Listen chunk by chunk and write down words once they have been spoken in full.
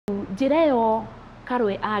njĩra ĩyo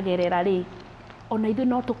Karwe agerera rĩ, ona ithuĩ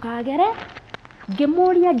no tũkagere.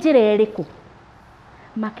 Ngĩmũria njĩra ĩrĩkũ,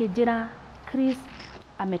 makĩnjĩra Chris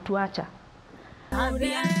ametuacha.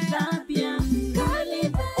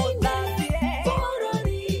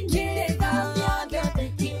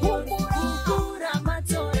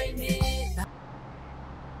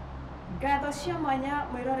 Ngatho cia mwanya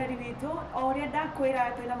mwĩroreri witũ, o ũrĩa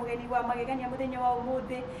ndakwĩra twĩna mũgeni wa magegania mũthenya wa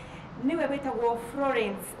ũmũthĩ, niwe wĩtagwo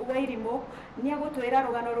Florence Wairimu, nĩ agũtwĩra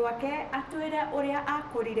rũgano rwake, atwĩre ũrĩa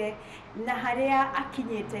akũrire na harĩa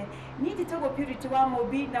akinyĩte. Niĩ njĩtagwo Purity wa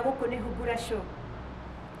Mũmbi na gũkũ nĩ Hungura Show.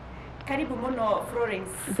 Karibu mũno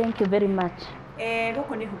Florence. Thank you very much.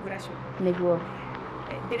 Gũkũ nĩ Hungura Show. Nĩguo.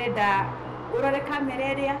 Ndĩrenda ũrore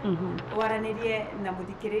kamera ĩrĩa, waranĩrie na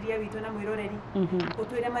mũthikĩrĩria witũ na mwĩroreri,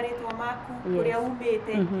 ũtwĩre marĩtwa maku, kũrĩa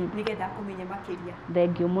umĩte, nĩgetha kũmenya makĩria.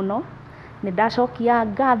 Thengiũ mũno. Nĩ ndacokia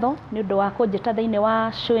ngatho nĩ ũndũ wa kũnjĩta thĩinĩ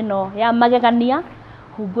wa show ĩno ya magegania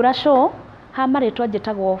Hungura Show. Ha marĩtwa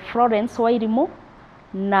njĩtagwo Florence Wairimu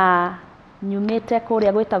na nyumĩte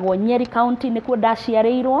kũrĩa gwĩtagwo Nyeri County, nĩkuo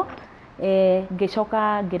ndaciarĩirwo,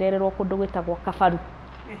 ngĩcoka ngĩrererwo kũndũ gwĩtagwo Kabaru.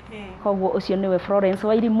 Koguo ũcio nĩwe Florence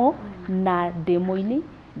Wairimu, na ndĩ mũini,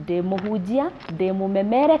 ndĩ mũhunjia, ndĩ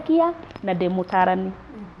mũmemerekia na ndĩ mũtarani.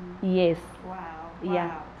 Yes. Wow.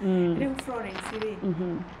 Yeah. Rĩu Florence rĩ,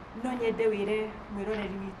 no nyende wĩre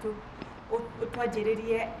mwĩroreri witũ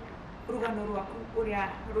ũtwanjĩrĩrie rũgano rwaku ũrĩa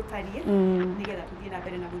rũtariĩ, nĩgetha tũthiĩ na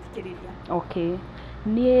mbere na gũthikĩrĩria. Okay.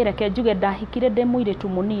 Niĩ reke njuge ndahikire ndĩ mũirĩtu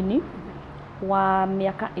mũnini wa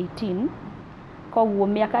mĩaka 18. Koguo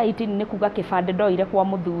mĩaka 18 nĩ kuga kĩbandĩ ndoire kwa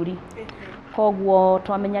mũthuri. Koguo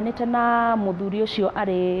twamenyanĩte na mũthuri ũcio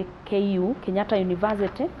arĩ KU, Kenyatta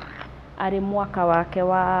University, arĩ mwaka wake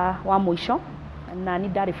wa mũico, na nĩ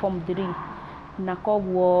ndarĩ form 3. Na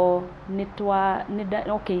koguo nĩ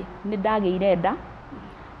ndagĩire nda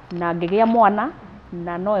na ngĩgĩa mwana,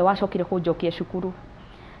 na nowe wacokire kũnjokia cukuru.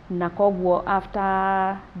 Na koguo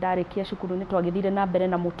after ndarĩkia cukuru nĩ twagĩthire na mbere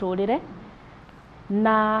na mũtũrĩre,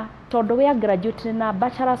 na tondũ wĩa graduate na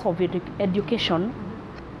Bachelors of Education,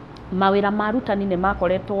 mawĩra ma rutani nĩ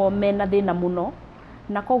makoretwo mena thĩna mũno,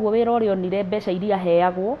 na koguo wĩra ũrĩa onire mbeca iria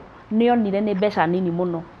heagwo nĩ onire nĩ mbeca nini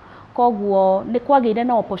mũno. Koguo nĩ kwagĩire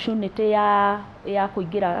na opportunity ya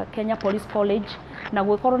kũingĩra Kenya Police College, na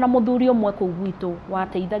gwĩkorwo na mũthuri ũmwe kũu gwitũ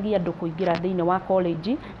wateithagia andũ kũingĩra thĩinĩ wa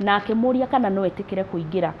college, na akĩmũria kana no etĩkĩre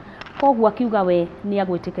kũingĩra. Koguo akiuga we nĩ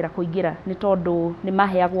agwĩtĩkĩra kũingĩra nĩ tondũ nĩ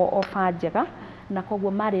maheagwo offer njega, na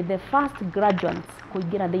koguo marĩ the first graduates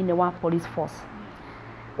kũingĩra thĩinĩ wa police force.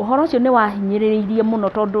 Ũhoro ũcio nĩ wahinyĩrĩirie mũno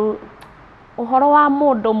tondũ ũhoro wa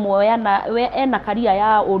mũndũ ũmwe ena career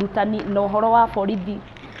ya ũrutani na ũhoro wa borithi,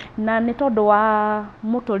 na nĩ tondũ wa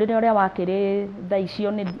mũtũrĩre ũrĩa wakĩrĩ thaa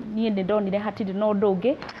icio, niĩ nĩ ndonire hatirĩ na ũndũ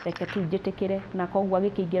ũngĩ, reke tu njĩtĩkĩre, na koguo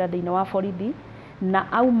agĩkĩingĩra thĩinĩ wa borithi,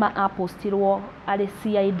 na auma apostirwo arĩ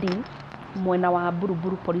CID mwena wa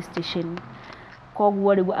Buruburu Police Station.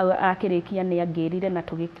 Koguo rĩu akĩrĩkia nĩ angĩrire na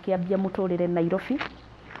tũgĩkĩambia mũtũrĩre Nairobi,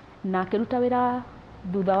 na akĩruta wĩra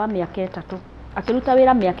thutha wa mĩaka 3. Akĩruta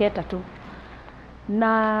wĩra mĩaka 3,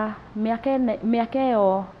 na mĩaka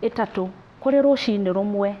ĩyo 3 kũrĩ rũcinĩ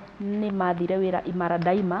rũmwe nĩ mathire wĩra Imara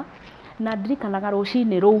Daima, na ndirikanaga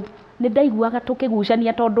rũcinĩ rũu nĩ ndaiguaga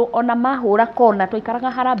tũkĩgucania tondũ ona mahũra kona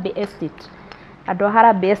twaikaraga Harambee Estate. Andũ a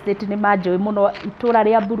Harambee Estate nĩ manjũĩ mũno itũra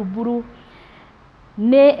rĩa Buruburu.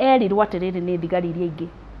 Nĩ erirwo atĩrĩrĩ nĩ thigari iria ingĩ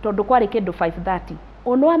tondũ kwarĩ kĩndũ 5:30.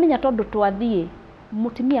 Ono wamenya tondũ twathiĩ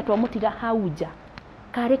mũtimia twamũtiga hau nja,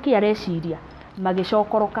 karĩ kĩ areciria,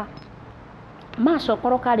 magĩcokoroka.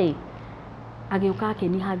 Macokoroka rĩ, agĩũka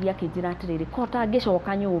akĩnihagia akĩnjĩra atĩrĩrĩ, ko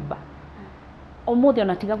tangĩcoka nyũmba ũmũthĩ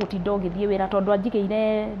ona tiga gũtinda ũgĩthiĩ wĩra tondũ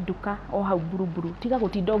anjigĩire nduka o hau Buruburu, tiga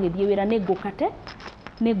gũtinda ũgĩthiĩ wĩra, nĩ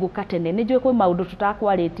ngũka tene, nĩ njũĩ kwĩ maũndũ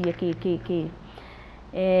tũtakwarĩtie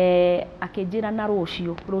akĩnjĩra na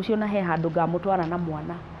rũciũ na he handũ ngamũtwara na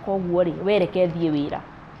mwana, koguo rĩ wereke thiĩ wĩra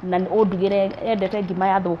na ũndugĩre, endete ngima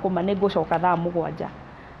ya thũkũma, nĩ ngũcoka thaa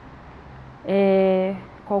 7.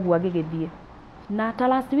 Koguo agĩgĩthiĩ, na ta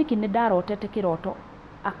last week nĩ ndarotete kĩroto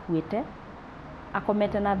akuĩte,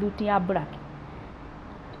 akomete na thuti ya black.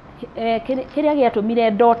 Kĩrĩa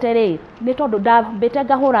gĩatũmire ndote rĩ, nĩ tondũ ndambĩte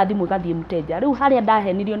ngahũra thimũ gathiĩ Mteja, rĩu harĩa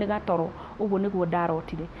ndahenirio nĩ gatoro, ũguo nĩguo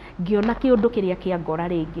ndarotire, ngĩona kĩũndũ kĩrĩa kĩangora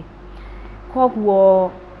rĩngĩ.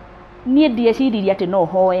 Koguo niĩ ndieciririe atĩ no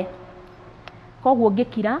hoe, koguo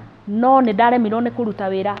ngĩkira, no nĩ ndaremirwo nĩ kũruta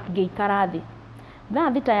wĩra, ngĩikara thĩ. Thaa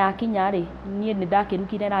 6 yakinya rĩ, niĩ nĩ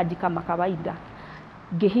ndakĩrugire ranji kama kawaida,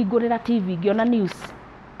 ngĩhingũrĩra TV ngĩona news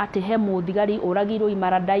atĩ he mũthigari ũragirwo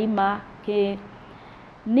Imara Daima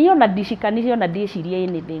niĩ ona ndicikanirie ona ndĩcirie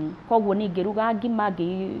anything. Koguo niĩ ngĩruga ngima,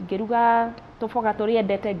 ngĩruga tuboga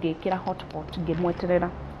turiendete ngikira hotpot ngimweterera.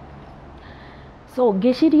 So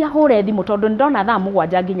ngiciria hore thimu tondu ndona thaa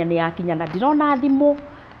 7 nginya ni yakinya na ndirona thimu,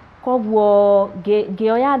 koguo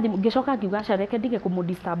ngioya thimu ngicoka ngiuga careke ndige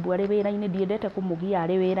kumudisturb ari wira-ini, ndiendete kumugia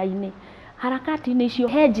ari wira-ini. Harakati-ini icio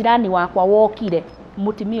he jirani wakwa wokire,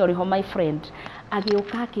 mutimia uriho my friend,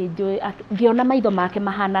 agiuka ngiona maitho make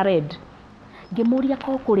mahana red, ngimuria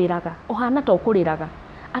ko kuriraga ohana to kuriraga,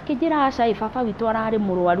 akijira aca baba witu arari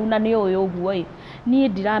murwaru na ni uyu uguo ni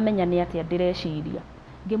ndiramenya ni atia ndireciria.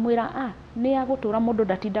 Ngimwira ni agutura mundu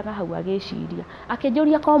ndatindaga hau agiciria.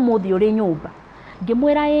 Akinjuria ko muthi uri nyumba,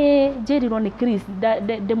 ngimwira njirirwo ni Chris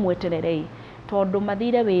ndimweterere tondu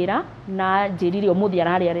mathire wira na njirire umuthi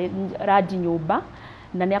arari ranji nyumba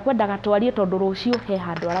na ni akwendaga twarie tondu rucio he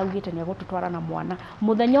handu araugite ni agututwara na mwana.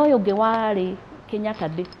 Muthenya uyu ungi wari Kenyatta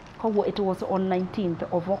Day, koguo it was on 19th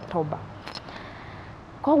of October.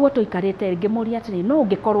 Koguo tuikarite ngimuria atiri no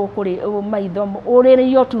ngikorwo kuri maitho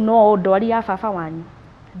uririo tu no ndwari ya baba wanyu.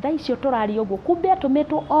 Thaa icio turari uguo kumbe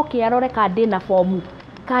atumitwo oke arore ka ndina fomu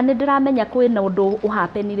kana ndiramenya kwina undu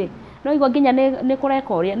uhapenire. No igwa nginya ni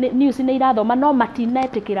kureka uria news ni irathoma no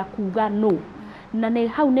matinetikira kuga no, na ni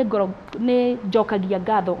hau ni njokagia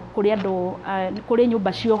ngatho kuri andu kuri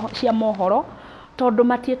nyumba cia mohoro tondu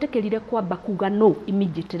matietikirire kwamba kuga no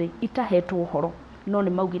immediately itahetwo horo, no ni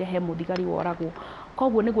maugire he muthigari woragwo.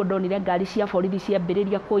 Koguo niguo ndonire ngari cia borithi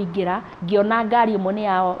ciambiriria kuingira, ngiona ngari imwe ni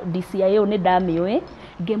ya DCIO ni ndamiwe,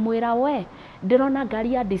 ngimwira we ndirona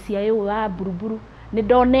ngari ya DCIO wa buruburu, ni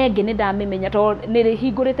ndona ingi ni ndamimenya to ni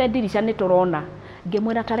hingurite ndirisha ni turona.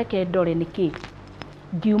 Ngimwira tareke ndore niki,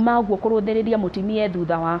 ngiuma uguo kuruthiriria mutimie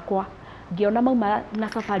thutha wakwa, ngiona mauma na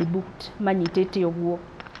safari boot manyitite uguo.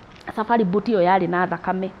 Safari boot iyo yari na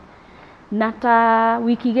thakame, na ta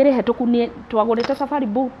wiki igiri hetuku ni twagurite safari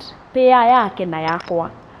boot pea yake na yakwa.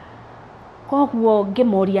 Koguo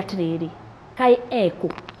ngimuria atiriri kai eko,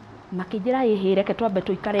 makijira ihireke twambe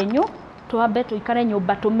tuikare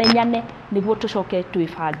nyumba tumenyane niguo tucoke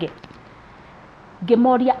twibange.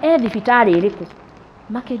 Ngimoria thibitari iriku,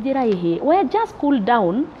 makijira ihi we just cool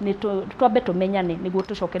down ni twambe tumenyane niguo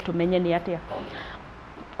tucoke tumenye ni atia.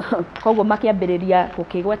 Koguo makiambiriria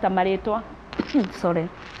gukigweta maritwa sorry,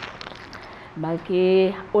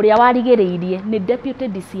 uria warigiriirie ni deputy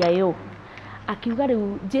DCIO akiuga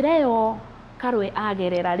riu njira iyo Karwe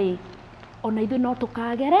agerera ri ona ithu no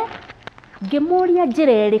tukagere. Ngimuria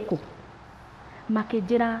njira iriku,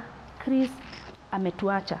 makijira Chris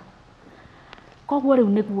ametuacha. Koguo riu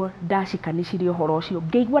niguo ndashikanicirie uhoro ucio,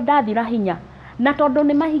 ngeigua ndathira hinya na tondu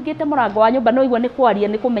ni mahingite murango wa nyumba no igua ni kwaria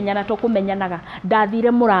ni kumenyana to kumenyanaga.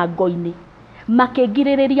 Ndathire murango-ini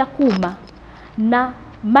makingiririria kuma na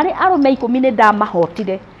mari arume 10 ni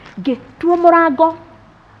ndamahotire, ngituo murango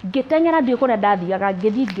ngitengera ndio kuria ndathiaga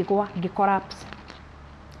ngithii ngigwa ngicollapse.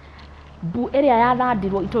 Bu area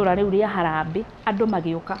yathandirwo itura riu ria Harambe andu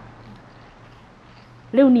magiuka.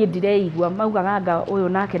 Riu ni ndireigua maugaga anga uyu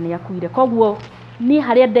nake ni akuire. Koguo ni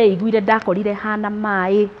haria ndeiguire ndakorire hana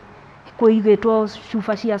mai kuigitwo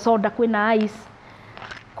chufa cia soda kwina ice.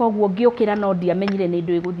 Koguo ngiukira no ndiamenyire ni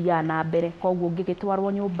ndu iguthia na mbere. Koguo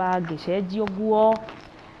ngigitwarwo nyumba ngicenjio nguo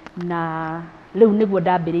na riu niguo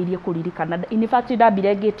ndambiriirie kuririkana. In fact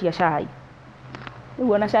ndambire ngitia cai,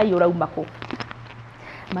 riu ona cai urauma ku,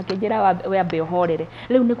 makijira wambe uhorere.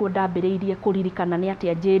 Riu niguo ndambiriirie kuririkana ni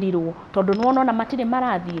atia njirirwo tondu nuona ona matire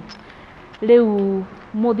marathie. Riu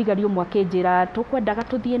muthigari umwe akinjira tukwendaga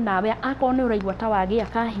tuthie nawe akorwo ni uraigua ta wagia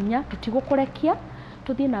kahinya tutigukurekia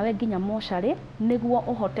tuthie nawe nginya mochari niguo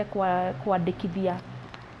uhote kwandikithia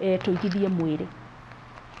tuigithie mwiri.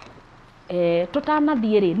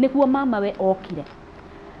 Tutanathie ri niguo mama we okire.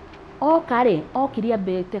 Okare okire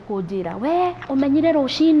ambite kunjira we umenyire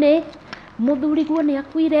rucini muthuri guo ni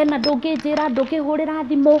akuire na ndunginjira ndungihurira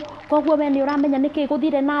thimu, koguo we ni uramenya niki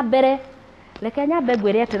guthire na mbere. Reke nyambe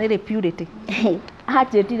ngwire atiriri Purity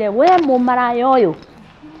ajitire we mumaraya uyu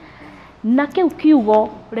na kiu kiugo.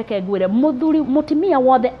 Reke ngwire muthuri mutimia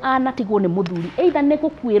wothe anatigwo ni muthuri either ni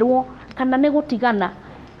gukwirwo kana ni gutigana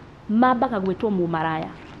mambaga gwitwo mumaraya.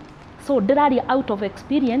 So ndiraria out of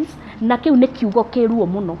experience na kiu ni kiugo kiruo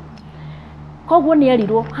muno. Koguo ni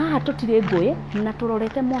erirwo haha tutire ngui na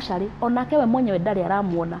turorete mochari onake we mwenyewe ndari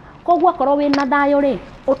aramuona. Koguo akorwo wina thayo ri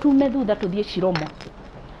utume thutha tuthie Shiromo.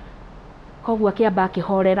 Koguo akiamba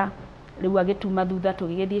akihorera, riu agituma thutha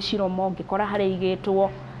tugigithie Shiromo ngikora haria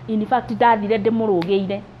igitwo. In fact ndathire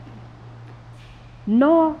ndimurugiire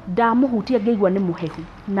no ndamuhutia ngeigua ni muhehu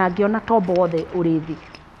na ngiona tombo wothe uri thi.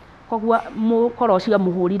 Koguo mukoro ucio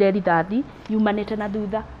muhurire rithathi yumanite na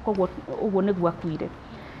thutha, koguo uguo niguo akuire.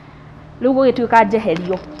 Riu gugituika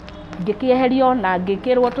njeherio ngĩkĩeherio na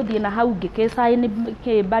ngĩkĩrwo tũthiĩ na hau ngĩkĩcaĩni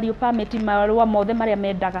burial permit marũa mothe marĩa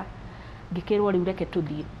mendaga ngĩkĩrwo rĩu reke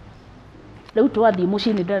tũthiĩ. Rĩu twathiĩ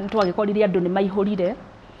mũciĩ nĩ twagĩkorire andũ nĩ maihũrire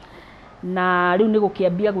na rĩu nĩ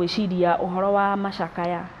gũkĩambia gwĩciria ũhoro wa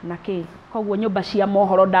macakaya na kĩ. Koguo nyũmba cia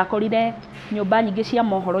mohoro ndakorire nyũmba nyingĩ cia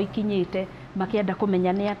mohoro ikinyĩte makĩenda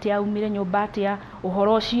kũmenya nĩ atĩa aumire nyũmba atĩa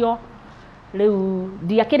ũhoro ũcio. Rĩu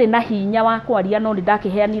ndiakĩrĩ na hinya wa kwaria no nĩ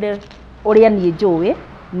ndakĩheanire ũrĩa niĩ njũĩ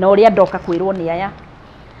na ũrĩa ndoka kwĩrwo nĩ aya.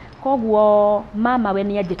 Koguo mama we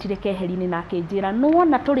nĩ anjĩtire keheri-inĩ na akĩnjĩra nĩ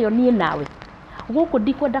wona tũrĩ o niĩ nawe gũkũ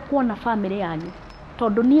ndikwenda kuona famĩlĩ yanyu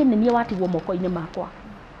tondũ niĩ nĩ niĩ watigwo moko-inĩ makwa,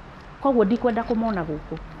 koguo ndikwenda kũmona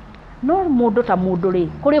gũkũ, no mũndũ ta mũndũ rĩ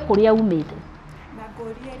kũrĩa umĩte. Na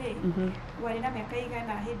ngũrie rĩ warĩ na mĩaka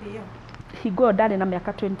igana hĩndĩ ĩyo? Hingo ĩyo ndarĩ na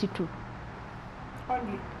mĩaka 22.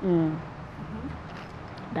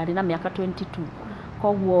 Ndarĩ na mĩaka 22,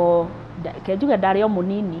 koguo kenjuge ndarĩ o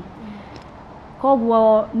mũnini.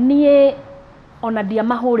 Koguo niĩ ona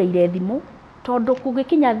ndiamahũrĩire thimũ tondũ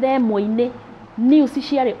kũgĩkinya themũ-inĩ news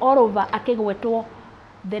ciarĩ all over akĩgwetwo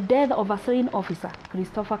the death of a slain officer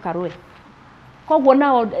Christopher Karwe. Koguo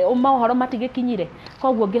nao mohoro matigĩkinyire,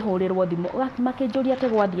 koguo ngĩhũrĩrwo thimũ makĩnjũria atĩ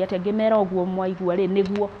gwathiĩ atĩa, ngĩmera ũguo mwaigua rĩ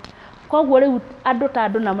nĩguo. Koguo rĩu andũ ta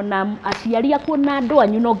andũ na aciari akuo na andũ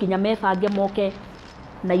anyu no nginya mebange moke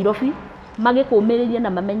Nairobi magĩkũmĩrĩrie na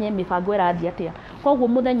mamenye mĩbango ĩrathiĩ atĩa. Koguo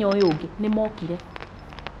mũthenya ũyũ ũngĩ nĩ mokire,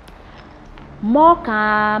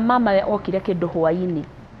 moka mama we okire kĩndũ hwaĩ-inĩ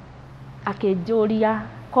akĩnjũria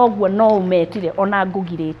koguo no ũmetire ona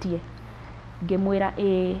ngũgirĩtie. Ngĩmwĩra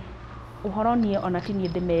ũhoro niĩ ona ti niĩ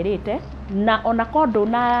ndĩmerĩte na ona kondũ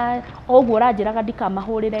na ũguo ũranjĩraga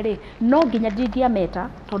ndikamahũrĩre rĩ no nginya ndingĩameta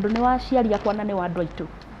tondũ nĩ wa aciari akwa na nĩ wa andũ aitũ.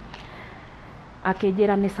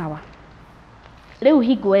 Akĩnjĩra nĩ sawa. Rĩu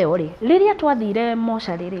hingo ĩyo rĩ rĩrĩa twathire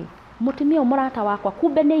mocarĩ rĩ mũtumia ũyũ mũrata wakwa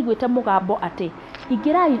kumbe nĩ aiguĩte mũgambo atĩ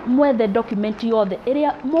ingĩrai mwethe document yothe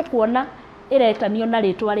ĩrĩa mũkuona ĩretanio na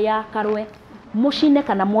rĩtwa rĩa Karwe mũcine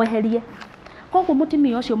kana mweherie. Koguo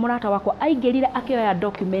mũtumia ũcio mũrata wakwa aingĩrire akĩoya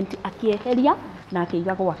document akĩeheria na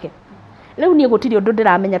akĩiga gwake. Rĩu niĩ gũtirĩ ũndũ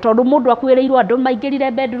ndĩramenya tondũ mũndũ akuĩrĩirwo andũ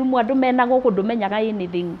maingĩrire bedroom andũ mena gũkũ ndũmenyaga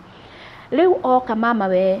anything. Rĩu oka mama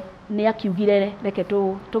we nĩ akiugire reke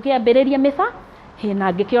tũkĩambĩrĩrie mĩba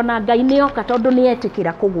na ngĩkĩona Ngai nĩ oka tondũ nĩ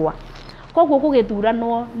etĩkĩra kũgwa. Koguo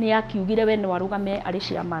gũgĩthuranwo nĩ akiugire we no arũgame arĩ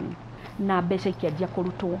chairman na mbeca ikĩanjia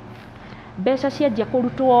kũrutwo. Mbeca cianjia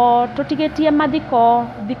kũrutwo tũtigĩtie mathiko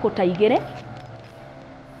thikũ ta igĩrĩ.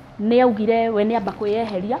 Nĩ augire we nĩ amba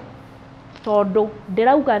kwĩyeheria tondũ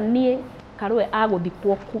ndĩrauga niĩ Karwe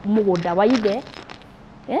agũthikwo mũgũnda wa ithe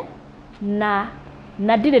na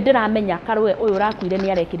ndirĩ ndĩramenya Karwe ũyũ ũrakuire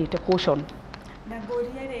nĩ arekĩrĩte caution. Na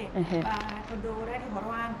ngũrie rĩ tondũ ũrari ũhoro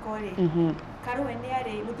wa nkore Karwe nĩ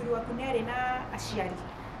arĩ mũthuri waku nĩ arĩ na aciari?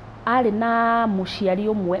 Arĩ na mũciari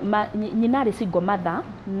ũmwe nyina arĩ single mother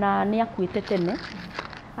na nĩ akuĩte tene,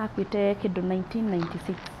 akuĩte kĩndũ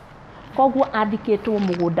 1996. Koguo athikĩtwo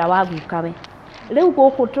mũgũnda wa gukawe. Rĩu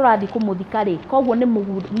gũkũ tũrathi kũmũthika rĩ koguo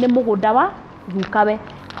nĩ mũgũnda wa gukawe.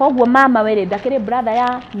 Koguo mama we rĩ ndakĩrĩ brother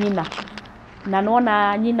ya nyina na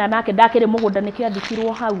nona nyina nake ndakĩrĩ mũgũnda nĩkĩo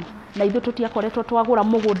athikirwo hau na ithuĩ tũtiakoretwo twagũra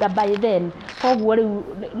mũgũnda by then. Koguo rĩu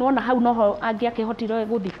nona hau noho angĩakĩhotire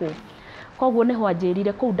gũthikwo. Koguo nĩho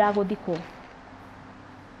anjĩrire kũu ndagũthikwo.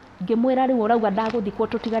 Ngĩmwĩra rĩu ũrauga ndagũthikwo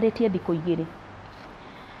tũtigarĩtie thikũ igĩrĩ.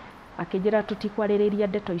 Akĩnjĩra tũtikwarĩrĩria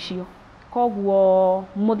ndeto icio. Koguo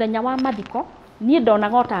mũthenya wa mathiko niĩ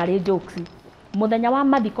ndonaga o tarĩ jokes. Mũthenya wa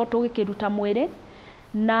mathiko tũgĩkĩruta mwĩrĩ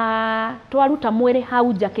na twaruta mwĩrĩ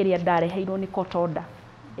hau nja kĩrĩa ndareheirwo nĩ court order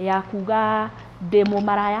ya kuga ndĩ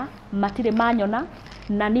mũmaraya matirĩ manyona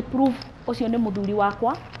na ni proof ũcio nĩ mũthuri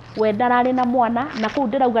wakwa we ndararĩ na mwana na kũu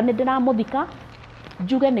ndĩrauga nĩ ndĩramũthika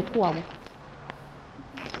njuge nĩ kwao.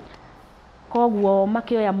 Koguo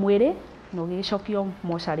makĩoya mwĩrĩ na ũgĩcokio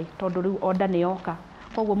mocarĩ tondũ rĩu order nĩ yoka.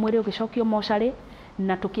 Koguo mwĩrĩ ũgĩcokio mocarĩ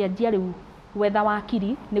na tũkĩanjia rĩu wetha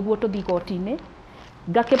wakiri nĩguo tũthiĩ igoti-inĩ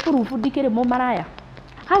ngakĩproof ndikĩrĩ mũmaraya.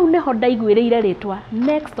 Hau nĩho ndaiguĩrĩire rĩtwa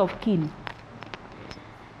next of kin.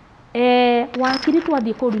 Wakiri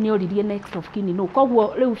twathiĩ kũu nĩ oririe next of kin no.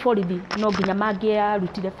 Koguo rĩu borithi no nginya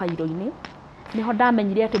mangĩarutire fairo-inĩ. Nĩho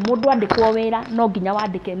ndamenyire atĩ mũndũ andĩkwo wĩra no nginya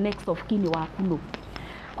wandĩke next of kin waku no.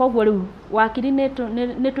 Koguo rĩu wakiri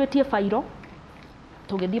nĩ twĩtie fairo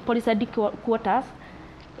tũgĩthiĩ police headquarters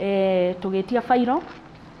tũgĩtia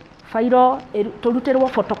fairo tũrutĩrwo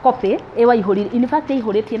photocopy ĩwaihũrire in fact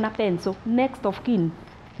ĩihũrĩtie na pencil next of kin.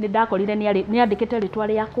 Nĩ ndakorire nĩ andĩkĩte rĩtwa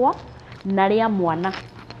rĩakwa na rĩa mwana.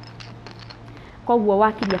 Koguo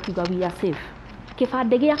wakiri akiuga we are safe.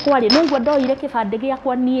 Kĩbandĩ gĩakwa rĩ nĩguo ndoire kĩbandĩ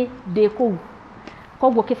gĩakwa niĩ ndĩ kũu.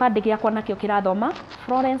 koguo kibande giakwa nakio kirathoma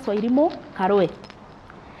Florence Wairimu Karwe,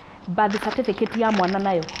 birth certificate ya mwana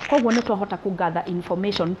nayo. Koguo nĩ twahota kũgather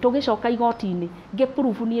information, tũgĩcoka igoti-inĩ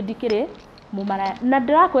ngĩprove niĩ ndikĩrĩ mũmaraya. Na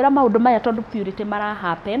ndĩrakwĩra maũndũ maya tondũ purity mara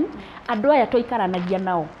happen, andũ aya tũikaranagia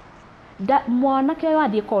nao. Mwanake ũyũ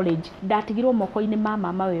athiĩ college ndatigirwo moko-inĩ ma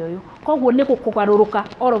mama ũyũ. Koguo nĩ gũkũgarũrũka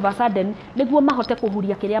all of a sudden nĩguo mahote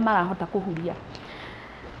kũhuria kĩrĩa marahota kũhuria.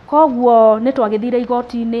 Koguo nĩ twagĩthire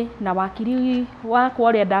igoti-inĩ na wakiri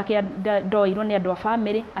wakwa ũrĩa ndoirwo nĩ andũ a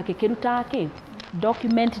family akĩkĩruta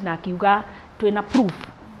document na akiuga twĩna proof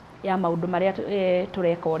ya maũndũ marĩa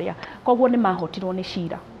tũreka ũrĩa. Koguo nĩ mahotirwo nĩ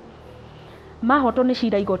cira. Mahotwo nĩ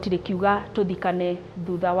cira igoti rĩkiuga tũthikane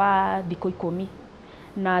thutha wa thikũ 10.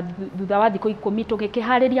 Na thutha wa thikũ 10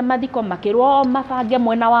 tũgĩkĩharĩria mathiko makĩrwo mabange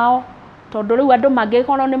mwena wao, tondũ rĩu andũ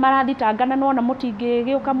mangĩkorwo nĩ marathitangana nona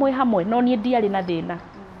mũtingĩgĩũka mwĩ hamwe, no niĩ ndiarĩ na thĩna.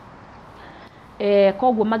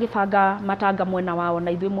 Koguo magĩbanga matanga mwena wao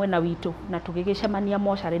na ithuĩ mwena witũ, na tũgĩgĩcemania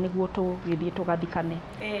mocarĩ nĩguo tũgĩthiĩ tũgathikane.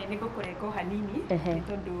 Nĩ gũkũrenga hanini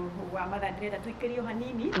tondũ wa mathaa ndĩrenda tũikĩrio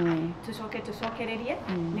hanini tũcokererie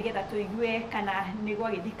nĩgetha tũigue kana nĩ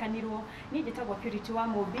gwagĩthikanirwo. Niĩ njĩtagwo Purity wa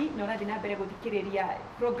Mũmbi na ũrathiĩ na mbere gũthikĩrĩria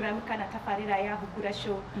program kana tabarĩra ya Hungura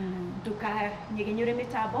Show. Ndũkanyegenyũre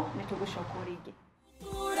mĩtambo, nĩ tũgũcoka rĩngĩ.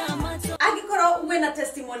 Angĩkorwo wĩna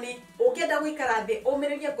testimony ũngĩenda gũikara thĩ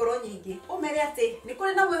ũmĩrĩrie ngoro nyingĩ, ũmere atĩ nĩ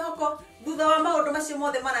kũrĩ na mwĩhoko thutha wa maũndũ macio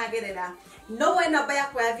mothe maragerera, no woe namba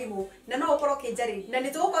yakwa ya thimũ na no ũkorwo ũkĩnjarĩria na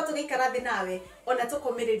nĩ tũgũkorwo tũgĩikara thĩ nawe ona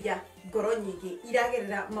tũkũmĩrĩria ngoro nyingĩ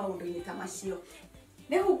iragerera maũndũ-inĩ ta macio.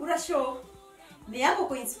 Nĩ Hungura Show, nĩ ya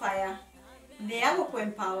gũkũ-inspire, nĩ ya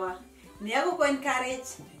gũkũ-empower, nĩ ya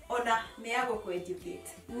gũkũ-encourage, ona nĩ ya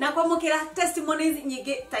gũkũ-educate. Na kwamũkĩra testimonies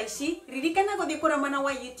nyingĩ ta ici, ririkana gũthiĩ kũrĩa mwena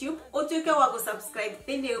wa YouTube ũtuĩke wa gũsubscribe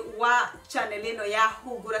thĩinĩ wa channel ĩno ya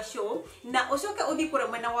Hungura Show, na ũcoke ũthiĩ kũrĩa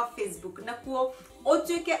mwena wa Facebook nakuo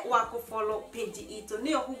ũtuĩke wa kũfollow page itũ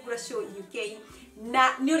nĩyo Hungura Show UK, na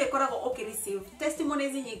nĩ ũrĩkoragwo ũkĩreceive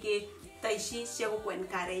testimonies nyingĩ ta ici cia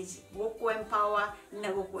gũkũ-encourage, gũkũ-empower na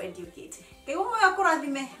gũkũ-educate. Kĩguo moyo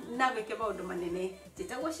kũrathime na gwĩke maũndũ manene.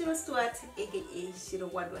 Njĩtagwo Shiru Stuart aka Shiru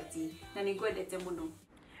Gwadwati na nĩ ngwendete mũno.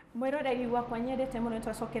 Mwĩroreri wakwa nyendete mũno,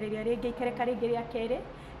 twacokereria rĩngĩ ikereka rĩngĩ rĩa kerĩ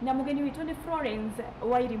na mũgeni witũ nĩ Florence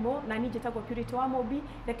Wairimu na niĩ njĩtagwo Purity wa Mũmbi.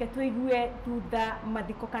 Reke tũigue thutha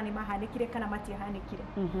mathiko kana mahanĩkire kana matiahanĩkire.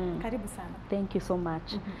 Karibu sana. Thank you so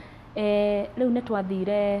much. Rĩu nĩ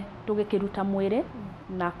twathire tũgĩkĩruta mwĩrĩ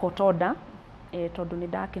na kotoda tondũ nĩ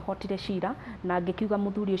ndakĩhotire cira na ngĩkiuga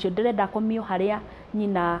mũthuri ũcio ndĩrenda akomio harĩa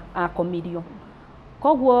nyina akomirio.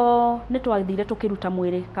 Koguo nĩ twathire tũkĩruta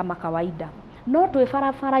mwĩrĩ kama kawaida, no twĩ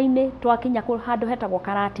barabara-inĩ twakinya handũ hetagwo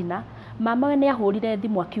Karatina, mama we nĩ ahũrire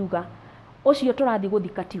thimũ akiuga ũcio tũrathiĩ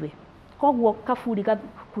gũthika tiwe. Koguo kaburi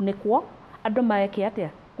gakunĩkwo, andũ mageke atĩa,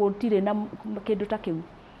 gũtirĩ na kĩndũ ta kĩu.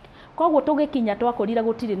 Koguo tũgĩkinya twakorire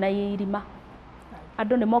gũtirĩ na irima,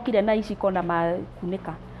 andũ nĩ mokire na iciko na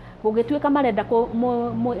makunĩka. Gũgĩtuĩka marenda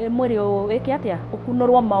mwĩrĩ wĩke atĩa,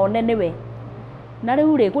 ũkunũrwo maone nĩwe. Na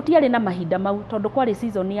rĩu rĩ gũtiarĩ na mahinda mau tondũ kwarĩ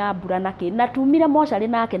season ya mbura na kĩ, na tumire mocarĩ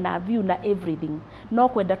nake na view na everything, no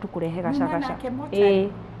kwenda tu kũrehe gacagaca.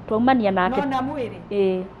 Twaumania nake. Nona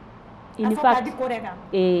mwĩrĩ. In fact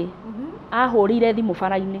ahũrire thimũ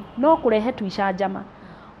bara-inĩ no kũrehe tu icanjama.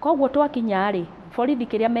 Koguo twakinya rĩ, borithi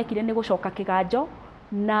kĩrĩa mekire nĩ gũcoka kĩganjo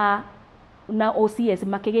na OCS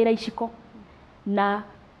makĩgĩra iciko, na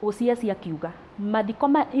OCS akiuga mathiko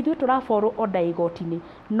ithuĩ tũrafollow order igoti-inĩ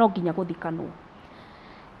no nginya gũthikanwo.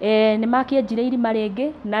 Nĩ makĩenjire irima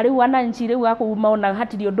rĩngĩ na rĩu wananchi rĩu akuma ona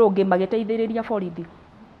hatirĩ ũndũ ũngĩ magĩteithĩrĩria borithi,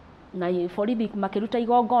 na borithi makĩruta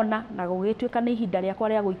igongona na gũgĩtuĩka nĩ ihinda rĩakwa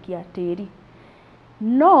rĩa gũikia tĩri.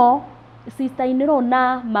 No sister-inĩ rũu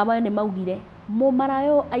na mama nĩ maugire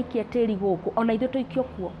mũmaraya aikia tĩri gũkũ ona ithuĩ tũikio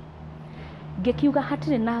kuo. Ngĩkiuga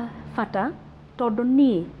hatirĩ na bata tondũ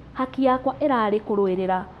niĩ haki yakwa ĩrarĩ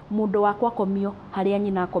kũrũĩrĩra mũndũ wakwa akomio harĩa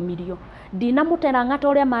nyina akomirio. Ndinamũtera ng'ata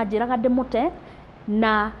ũrĩa manjĩraga ndĩmũte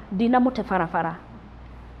na ndinamũte barabara.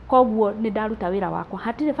 Koguo nĩ ndaruta wĩra wakwa,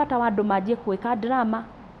 hatirĩ bata wa andũ manjie gwĩka drama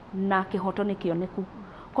na kĩhoto nĩ kĩoneku.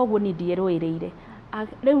 Koguo niĩ ndierũĩrĩire.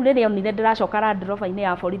 Rĩu rĩrĩa onire ndĩracoka Land Rover-inĩ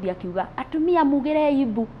ya borithi akiuga atumia mugĩre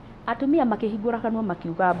ibu, atumia makĩhingũra kanua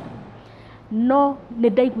makiuga mbu. No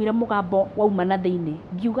nĩ ndaiguire mũgambo wauma na thĩinĩ,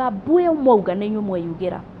 ngiuga mbu ĩyo mwauga nĩ inyuĩ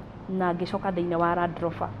mweyugĩra, na ngĩcoka thĩinĩ wa Land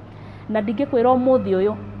Rover. Na ndingĩkwĩra ũmũthĩ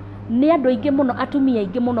ũyũ nĩ andũ aingĩ mũno, atumia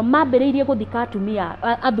aingĩ mũno mambĩrĩirie gũthika atumia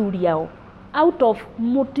athuri ao, out of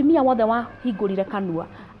mũtumia wothe wahingũrire kanua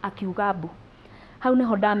akiuga mbu. Hau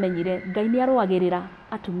nĩho ndamenyire Ngai nĩ arũagĩrĩra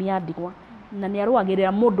atumia ndigwa na nĩ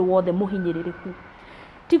arũagĩrĩra mũndũ wothe mũhinyĩrĩrĩku.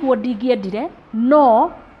 Tiguo ndingĩendire,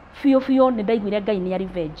 no biũ nĩ ndaiguire Ngai nĩ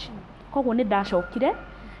revenge. koguo nĩ ndacokire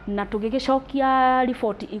na tũgĩgĩcokia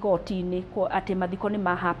riboti igoti-inĩ atĩ mathiko nĩ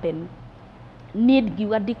ma happen. Niĩ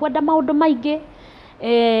ngiuga ndikwenda maũndũ maingĩ,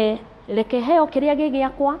 reke heo kĩrĩa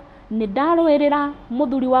gĩgĩakwa, nĩ ndarũĩrĩra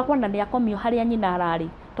mũthuri wakwa na nĩ akomio harĩa nyina ararĩ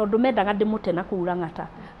tondũ mendaga ndĩmũte na kũu Lang'ata,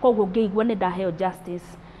 koguo ngĩigua nĩ ndaheo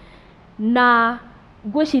justice. Na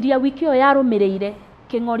ngwĩciria wiki ĩyo yarũmĩrĩire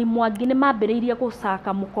Kĩng'ori Mwangi nĩ mambĩrĩirie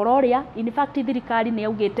gũcaka mũkora ũrĩa, in fact thirikari nĩ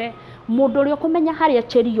yaugĩte mũndũ ũrĩa ũkũmenya harĩa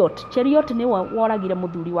Cheriot nĩ woragire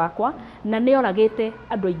mũthuri wakwa na nĩ oragĩte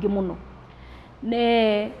andũ aingĩ mũno,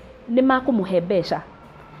 nĩ makũmũhe mbeca,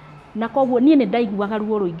 na koguo niĩ nĩ ndaiguaga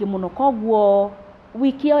ruo rũingĩ mũno. Koguo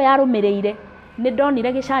wiki ĩyo yarũmĩrĩire nĩ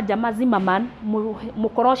ndonire gĩcanjama Zimmerman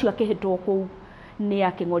mũkora ũcio akĩhĩtwo kũu nĩ ya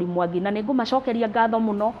Kĩng'ori Mwangi, na nĩ ngũmacokeria ngatho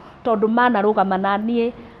mũno tondũ manarũgama na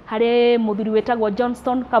niĩ. Harĩ mũthuri wĩtagwo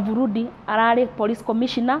Johnston Kavurudi ararĩ police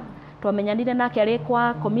commissioner, twamenyanire nake arĩ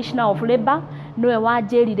kwa commissioner of labour, nĩwe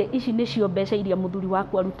wanjĩrire ici nĩcio mbeca iria mũthuri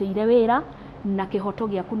waku arutĩire wĩra na kĩhoto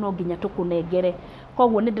gĩaku no nginya tũkũnengere.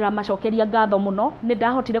 Koguo nĩ ndĩramacokeria ngatho mũno, nĩ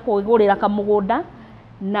ndahotire kũgũrĩra kamũgũnda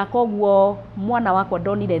na koguo mwana wakwa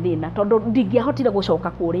ndonire thĩna tondũ ndingĩahotire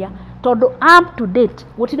gũcoka kũrĩa tondũ up to date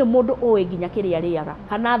gũtirĩ mũndũ ũĩ nginya kĩrĩa arĩaga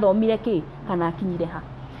kana athomire kĩ kana akinyire ha.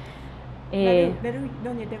 Na rĩu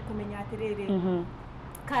no nyende kũmenya atĩrĩrĩ,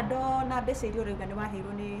 kando na mbeca iria ũrauga nĩ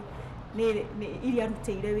waheirwo nĩ iria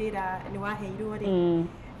arutĩire wĩra nĩ waheirwo rĩ,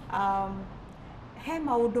 he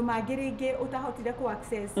maũndũ mangĩ rĩngĩ ũtahotire ku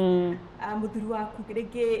access mũthuri waku,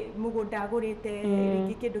 rĩngĩ mũgũnda agũrĩte,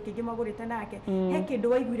 rĩngĩ kĩndũ kĩngĩ magũrĩte nake, he kĩndũ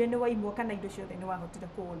waiguire nĩ waimwo kana indo ciothe nĩ wahotire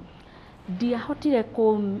kuona? Ndiahotire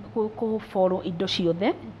ku follow indo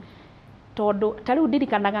ciothe tondũ ta rĩu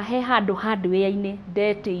ndirikanaga he handũ hardware-inĩ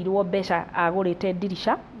ndetĩirwo mbeca agũrĩte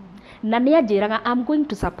Dirisha na nĩ anjĩraga I'm going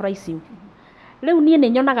to surprise you. Rĩu niĩ nĩ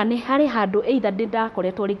nyonaga nĩ harĩ handũ either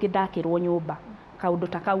ndakoretwo rĩngĩ ndakĩrwo nyũmba kaũndũ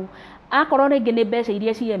ta kau, akorwo rĩngĩ nĩ mbeca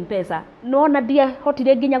iria ci M-Pesa, no na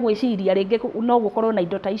ndiahotire nginya gwĩciria rĩngĩ no gũkorwo na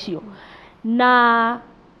indo ta icio. Na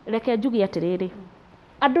reke njuge atĩrĩrĩ,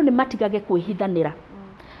 andũ nĩ matigage kwĩhithanĩra.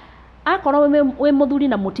 Akorwo wĩ mũthuri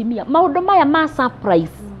na mũtimia, maũndũ maya ma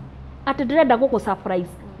surprise atĩ ndĩrenda gũkũ surprise,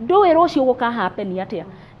 ndũĩ rũciũ gũka happen atĩa.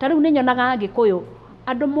 Ta rĩu nĩ nyonaga Gĩkũyũ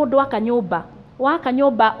andũ mũndũ waka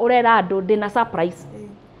nyũmba ũrera andũ ndĩna surprise,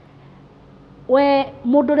 we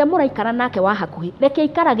mũndũ ũrĩa mũraikara nake wa hakuhĩ reke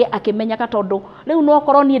aikarage akĩmenyaga tondũ rĩu no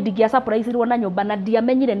korwo niĩ ndingĩa surprise irwo na nyũmba na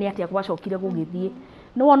ndiamenyire nĩ atĩa gwacokire gũgĩthiĩ.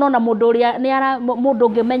 Nĩ wona ona mũndũ ũrĩa mũndũ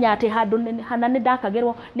ũngĩmenya atĩ handũ hana nĩ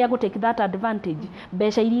ndakagĩrwo nĩ agũtake that advantage.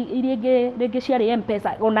 Mbeca iria rĩngĩ ciarĩ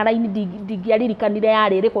M-Pesa ona raini ndingĩaririkanire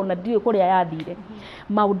yarĩ rĩkũ na ndiũĩ kũrĩa yathire.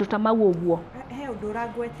 Maũndũ ta mau ũguo. He ũndũ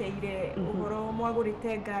ũrangweteire ũhoro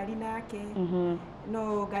mwagũrĩte ngari nake,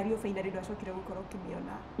 no ngari ũbaina rĩndũ acokire gũkorwo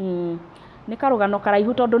ũkĩmĩona? Nĩ karũgano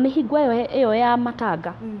karaihu tondũ nĩ hingo ĩyo ya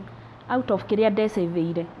matanga out of kĩrĩa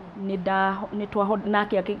ndecĩvĩire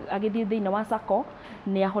nake agĩthiĩ thĩinĩ wa sacco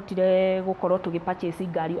nĩ ahotire gũkorwo tũgĩ-purchase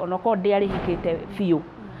ngari onokorwo ndĩarĩhĩkĩte biũ,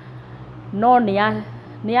 no nĩ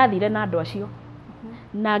yathire na andũ acio.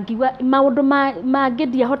 Na ngiuga maũndũ mangĩ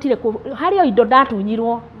ndiahotire harĩ o indo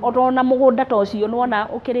ndatunyirwo ona mũgũnda ta ũcio nĩwona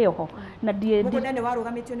ũkĩrĩ oho. Na mũgũnda nĩ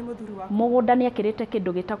warũgamĩtio nĩ mũthuri waku? Mũgũnda nĩ ekĩrĩte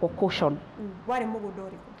kĩndũ gĩtagwo caution. Warĩ mũgũnda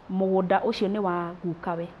ũrĩkũ? Mũgũnda ũcio nĩ wa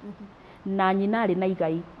gukawe na nyina arĩ na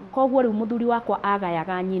igai, koguo rĩu mũthuri wakwa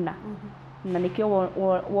agayaga nyina na nĩkĩo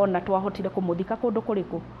wona twahotire kũmũthika kũndũ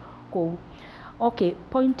kũrĩkũ kũu. Okay,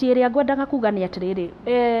 point ĩrĩa ngwendaga kuga nĩ atĩrĩrĩ,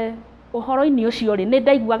 ũhoro-inĩ ũcio rĩ nĩ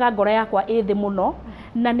ndaiguaga ngoro yakwa ĩ thĩ mũno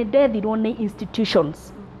na nĩ ndethirwo nĩ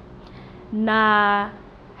institutions na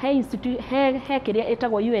he kĩrĩa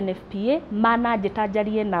ĩtagwo UNFPA mananjĩta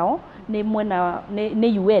njarie nao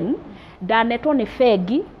nĩ UN, ndanetwo nĩ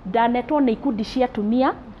bengi, ndanetwo nĩ ikundi cia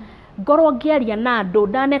atumia, ngorwo ngĩaria na andũ,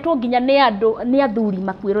 ndanetwo nginya nĩ athuri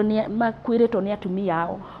makwĩrĩtwo nĩ atumia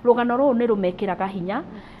ao. Rũgano rũrũ nĩ rũmekĩraga hinya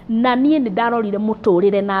na niĩ nĩ ndarorire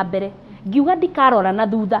mũtũrĩre na mbere, ngiuga ndikarora na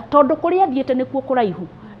thutha tondũ kũrĩa thiĩte nĩkuo kũraihu.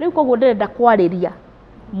 Rĩu koguo ndĩrenda kwarĩria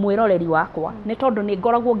mwĩroreri wakwa nĩ tondũ nĩ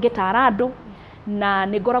ngoragwo ngĩtara andũ na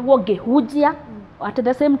nĩ ngoragwo ngĩhunjia at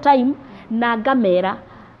the same time na ngamera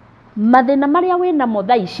mathĩna marĩa wĩnamo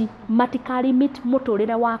thaa ici matikalimit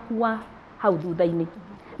mũtũrĩre waku wa hau thutha-inĩ,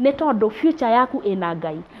 nĩ tondũ future yaku ĩna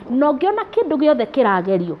Ngai. No ngĩona kĩndũ gĩothe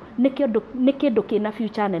kĩragerio nĩ kĩndũ kĩna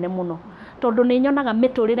future nene mũno tondũ nĩ nyonaga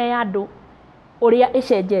mĩtũrĩre ya andũ ũrĩa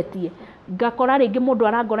ĩcenjetie. Ngakora rĩngĩ mũndũ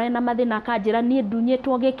arangora na mathĩna akanjĩra niĩ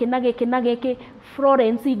ndunyĩtwo gĩkĩ na gĩkĩ na gĩkĩ,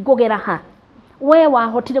 Florence ngũgera ha, we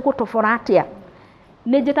wahotire gũtobora atĩa?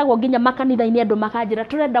 Nĩ njĩtagwo nginya makanitha-inĩ andũ makanjĩra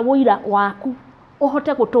tũrenda wũira waku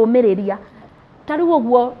ũhote gũtũmĩrĩria. Ta rĩu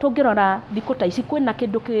ũguo tũngĩrora thikũ ta ici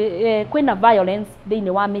kwĩna violence thĩinĩ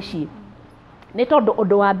wa mĩciĩ, nĩ tondũ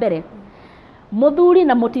ũndũ wa mbere muthuri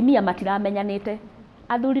na mutimia matiramenyanite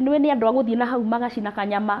athuri nĩ andũ agũthiĩ na hau magacina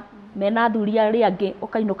kanyama mena athuri arĩa angĩ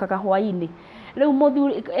ũkainũkaga hwainĩ rĩu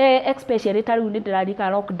muthuri especially ta rĩu nĩ ndĩrarika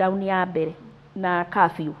lockdown ya mbere na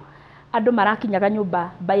curfew andũ marakinyaga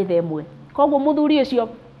nyũmba by themwe koguo muthuri ũcio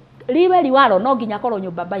riwe riwaro no nginya korwo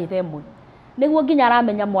nyũmba by themwe nĩguo nginya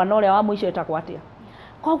aramenya mwana ũrĩa wa mũico etagwo atĩa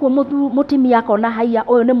koguo mutimia akona haiya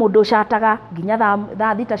ũyũ nĩ mũndũ ũcataga nginya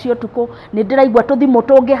thaa thita cia ũtukũ nĩ ndĩraigua tũthimũ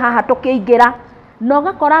tũngĩ haha tũkĩingĩra na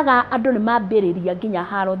ũgakoraga andũ nĩ mambĩrĩria nginya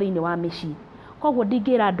haro thĩinĩ wa mĩciĩ koguo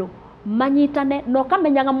ndingĩra andũ manyitane na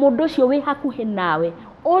ũkamenyaga mũndũ ũcio wĩ hakuhĩ nawe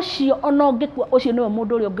ũcio ona ũngĩkua ũcio nĩwe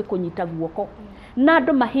mũndũ ũrĩa ũngĩkũnyita guoko na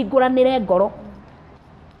andũ mahingũranĩre ngoro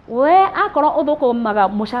we akorwo ũthũkũmaga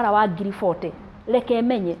mũcara wa 40 reke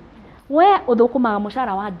menye we ũthũkũmaga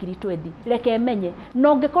mũcara wa 20 reke menye na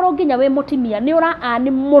ũngĩkorwo nginya wĩ mutimia nĩ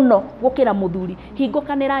ũraani mũno gũkĩra mũthuri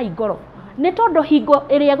hingũkanĩrai ngoro nĩ tondũ hingo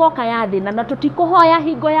ĩrĩa ĩgoka ya thĩna na tũtikũhoya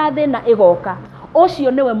hingo ya thĩna ĩgoka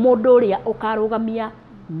ũcio nĩwe mũndũ ũrĩa ũkarũgamia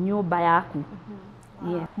nyũmba yaku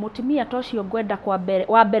mutimia ta ũcio ngwenda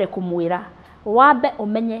wa mbere kũmwĩra wambe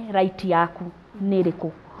ũmenye right yaku nĩ ĩrĩkũ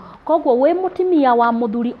koguo wĩ mutimia wa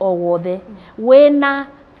mũthuri o wothe wĩna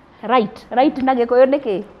right na gĩkũyũ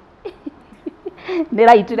nĩkĩ nĩ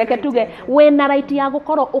right reke tuge wĩna right ya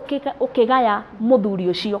gũkorwo ũkĩgaya mũthuri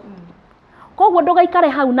ũcio koguo ndũgaikare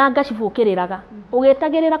hau na ngacibũ ũkĩrĩraga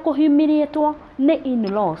ũgĩtagĩrĩra kũhumiliatwo nĩ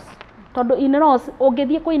in-laws tondũ in-laws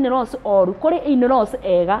ũngĩthiĩ kwĩ in-laws oru kũrĩ in-laws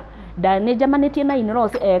ega nĩ njamanĩtie na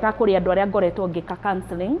in-laws ega kũrĩ andũ arĩa ngoretwo ngĩka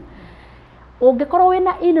counseling ũngĩkorwo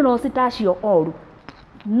wĩna in-laws tacio oru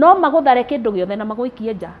no magũthare kĩndũ gĩothe na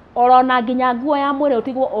magũikie nja orona nginya nguo ya mwĩrĩ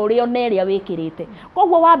ũtigwo ũrĩa na ĩrĩa wĩkĩrĩte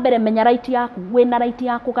koguo wa mbere menya right yaku wĩna right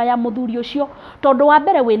ya kũgaya mũthuri ũcio tondũ wa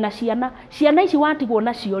mbere wĩna ciana ici watigwo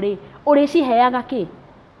nacio rĩ ũrĩciheaga kĩ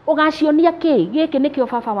ũgacionia kĩ gĩkĩ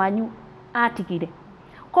nĩkĩo baba wanyu atigire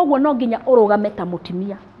koguo no nginya ũrũgame ta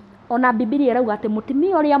mutimia ona Biblia ĩrauga atĩ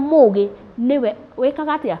mutimia ũrĩa mũũgĩ nĩwe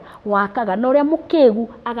wĩkaga atĩa wakaga na ũrĩa mũkĩgu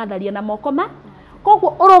agatharia na moko koguo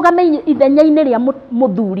ũrũgame ithenya-inĩ rĩa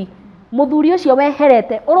muthuri ũcio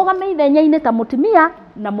weherete ũrũgame ithenya-inĩ ta mutimia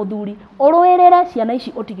na muthuri ũrũĩrĩre ciana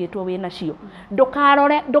ici ũtigĩtwo wĩ nacio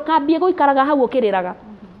ndũkambie gũikaraga hau ũkĩrĩraga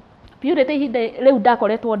Purity ihinda rĩu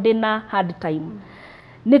ndakoretwo ndĩna hard time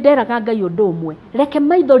nĩ nderaga Ngai ũndũ ũmwe reke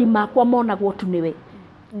maithori makwa monagwo tu nĩwe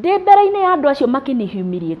ndĩ mbere-inĩ ya andũ acio makini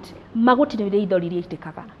humiliate magũtinĩire ithori iria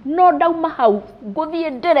itĩkaga no ndauma hau ngũthiĩ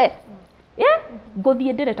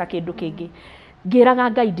ndĩre ta kĩndũ kĩngĩ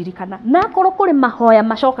ngĩraga Ngai ndirikana na korwo kũrĩ mahoya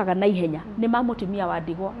macokaga na ihenya nĩ ma mutimia wa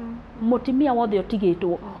ndigwa mutimia wothe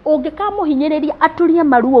ũtigĩtwo ũngĩkamũhinyĩrĩria aturie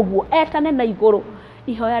maru ũguo etane na igũrũ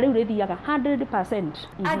ihoya rĩu rĩthiaga 100%.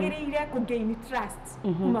 Agĩrĩire kũgain trust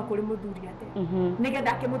kuma kũrĩ mũthuri ate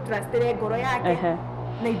nĩgetha akĩmũtrustĩre ngoro yake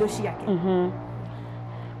na indo ciake.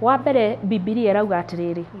 Wa mbere Biblia ĩrauga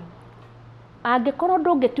atĩrĩrĩ angĩkorwo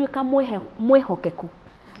ndũngĩtuĩka mwĩhokeku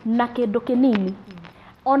na kĩndũ kĩnini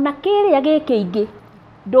ona kĩrĩa gĩkĩingĩ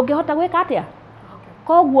ndũngĩhota gwĩka atĩa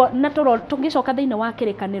koguo na tũngĩcoka thĩinĩ wa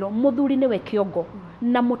kĩrĩkanĩro mũthuri nĩwe kĩongo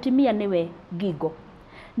na mutimia nĩwe ngingo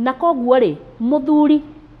na koguo rĩ muthuri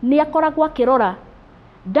nĩ akoragwo akĩrora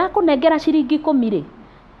ndakũnengera ciringi 10 rĩ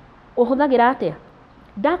ũhũthagĩra atĩa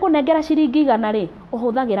ndakũnengera ciringi 100 rĩ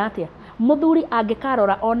ũhũthagĩra atĩa muthuri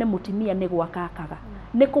angĩkarora one mutimia nĩ gwakakaga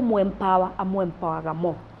nĩ kũmwempower amwempowaga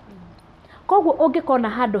mo koguo ũngĩkona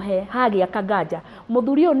handũ hagĩa kanganja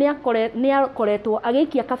muthuri ũyũ nĩ akoretwo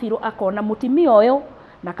agĩikia kabirũ akona mutimia ũyũ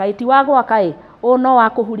na kaiti wa gwaka ũũ no wa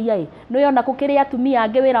kũhuria nĩ ona gũkĩrĩ atumia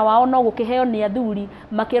angĩ wĩra wao no gũkĩheo nĩ athuri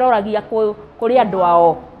makĩroragia kũrĩ andũ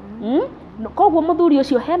ao koguo muthuri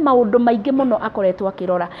ũcio he maũndũ maingĩ mũno akoretwo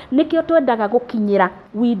akĩrora nĩkĩo twendaga gũkinyĩra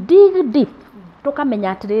we dig deep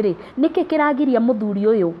tũkamenya atĩrĩrĩ nĩkĩ kĩragiria muthuri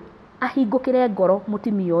ũyũ ahingũkĩre ngoro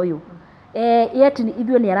mutimia ũyũ yeti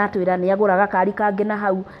ithuĩ nĩ aratwĩra nĩ agũraga kari kangĩ na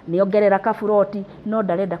hau nĩ ongerera kaburoti no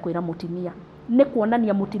ndarenda kwĩra mutimia nĩ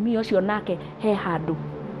kuonania mutimia ũcio nake he handũ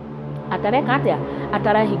atareka atĩa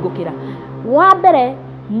atarahingũkĩra wa mbere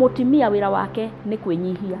mutimia wĩra wake nĩ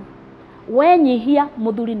kwĩnyihia wenyihia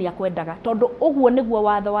muthuri nĩ akwendaga tondũ ũguo nĩguo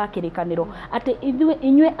watho wa kĩrĩkanĩro atĩ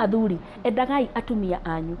inyuĩ athuri endagai atumia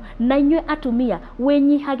anyu na inyuĩ atumia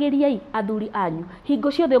wĩnyihagĩriai athuri anyu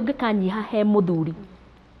hingo ciothe ũngĩkanyiha he muthuri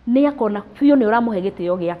nĩ akona biũ nĩ ũramũhe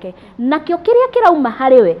gĩtĩo gĩake nakĩo kĩrĩa kĩrauma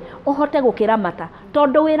harĩ we ũhote gũkĩramata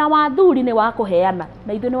tondũ wĩra wa athuri nĩ wa kũheana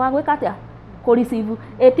na ithuĩ nĩ wa gwĩka atĩa kũriceive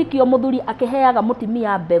ĩtikio muthuri akĩheaga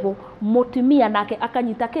mutimia mbegũ mutimia nake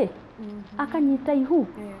akanyita kĩ akanyita ihu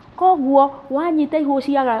koguo wanyita ihu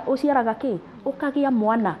ũciaraga kĩ ũkagĩa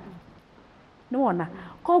mwana nĩ wona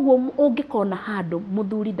koguo ũngĩkona handũ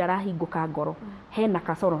mũthuri ndarahingũka ngoro hena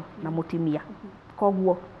kasoro na mũtumia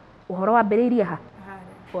koguo ũhoro wambĩrĩirie ha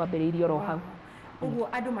wambĩrĩirie oro hau ũguo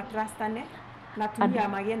andũ matrustane na tumia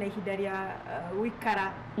magĩe na ihinda rĩa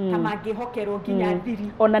gũikara ta mangĩhokerwo nginya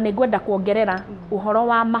thiri ona nĩngwenda kuongerera ũhoro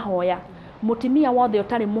wa mahoya mũtumia wothe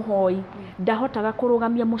ũtarĩ mũhoi ndahotaga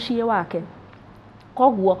kũrũgamia mũciĩ wake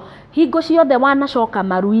koguo hingo ciothe wanacoka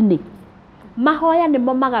maru-inĩ mahoya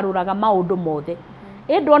nĩmo magarũraga maũndũ mothe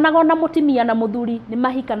ĩndwonaga ona mũtumia na mũthuri nĩ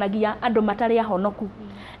mahikanagia andũ matarĩ ahonoku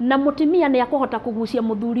na mũtumia nĩ akũhota kũgucia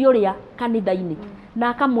mũthuri ũrĩa kanitha-inĩ na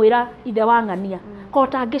akamwĩra ithe wa ng'ania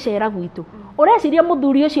kota angĩcera gwitũ ũreciria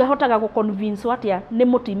mũthuri ũcio ahotaga gũconvince atĩa nĩ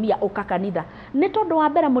mũtumia ũka kanitha nĩ tondũ wa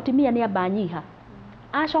mbere mũtumia nĩ amba nyiha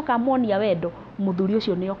acoka muonia wendo mũthuri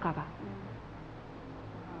ũcio nĩ okaga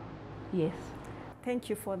yes. Thank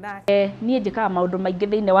you for that. Niĩ njĩkaga maũndũ maingĩ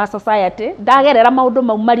thĩinĩ wa society ndagerera maũndũ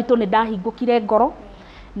mau maritũ nĩ ndahingũkire ngoro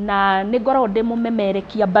na nĩ ngoragwo ndĩ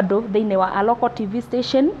mũmemerekia bado thĩinĩ wa a local TV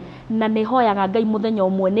station na nĩ hoyaga Ngai mũthenya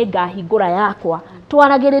ũmwe nĩ ngahingũra yakwa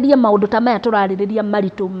twaragĩrĩrie maũndũ ta maya tũrarĩrĩria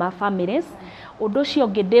maritũ ma families ũndũ ũcio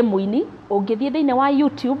ũngĩ ndĩ mũini ũngĩthiĩ thĩinĩ wa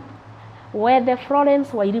YouTube wethe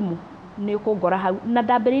Florence Wairimu nĩ ũkũngora hau na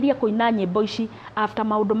ndambĩrĩirie kũina nyĩmbo ici after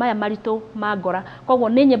maũndũ maya maritũ ma ngora koguo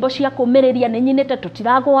nĩ nyĩmbo cia kũmĩrĩria nĩ nyinĩte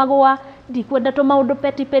tũtiragũagũa ndikwenda tũmaũndũ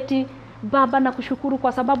peti peti baba na kushukuru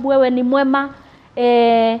kwa sababu wewe ni mwema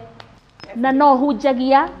na no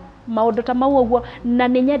hunjagia maũndũ ta mau ũguo na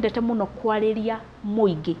nĩ nyendete mũno kwarĩria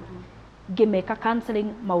mũingĩ ngĩmeka counseling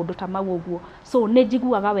maũndũ ta mau ũguo so nĩ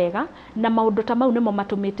njiguaga wega na maũndũ ta mau nĩmo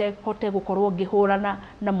matũmĩte hote gũkorwo ngĩhũrana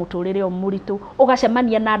na mũtũrĩre mũritũ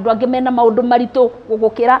ũgacemania na andũ angĩ mena maũndũ maritũ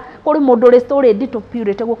gũgũkĩra kũrĩ mũndũ ũrĩ story nditũ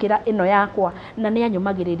purity gũkĩra ĩno yakwa na nĩ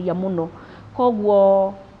anyũmagĩrĩria mũno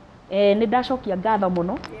koguo nĩ ndacokia ngatho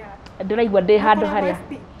mũno ndĩraigua ndĩ handũ harĩa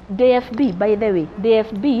DFB by the way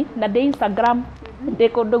DFB na ndĩ Instagram ndĩ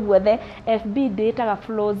kũndũ guothe FB ndĩtaga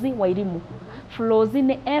Flozi Wairimu Flozi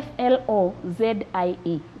nĩ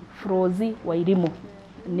FLOZIE Flozi Wairimu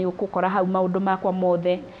nĩ ũkũkora hau maũndũ makwa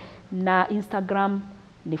mothe na Instagram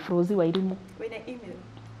nĩ Flozi Wairimu wĩna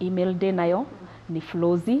email ndĩ nayo nĩ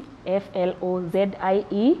Flozi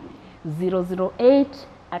FLOZIE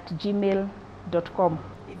 008@gmail.com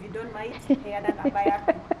if you don't mind heana namba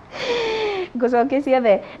yaku ngũcokia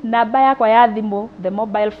ciothe namba yakwa ya thimũ the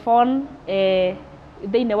mobile phone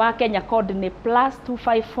thĩinĩ wa Kenya code nĩ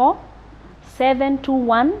 +254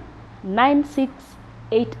 721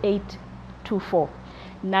 968824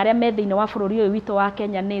 na arĩa me thĩinĩ wa bũrũri ũyũ witũ wa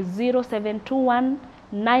Kenya nĩ 0721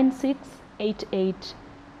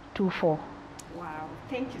 968824 wow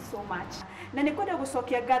thank you so much na nĩ kwenda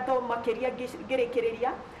gũcokia ngatho makĩria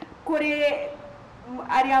ngĩrĩkĩrĩria kũrĩ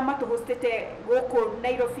arĩa matũhostete gũkũ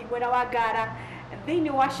Nairobi mwena wa Ngara thĩinĩ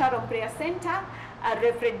wa Sharon Prayer Center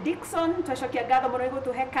Reverend Dixon twacokia ngatho mũno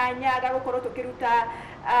gũtũhe kanya ga gũkorwo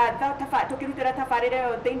tũkĩrutĩra tabarĩra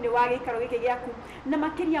ĩyo thĩinĩ wa gĩikaro gĩkĩ gĩaku na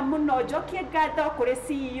makĩria mũno njokie ngatho kũrĩ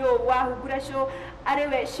CEO wa Hungura Show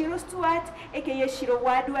arĩwe Shiru Stuart aka Shiru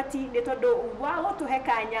wa Duati nĩ tondũ wa gũtũhe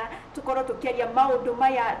kanya tũkorwo tũkĩaria maũndũ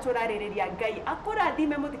maya tũrarĩrĩria Ngai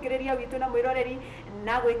akũrathime mũthikĩrĩria witũ na mwĩroreri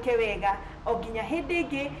na gwĩke wega o nginya hĩndĩ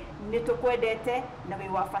ĩngĩ nĩ tũkwendete na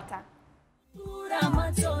wĩ wa bata.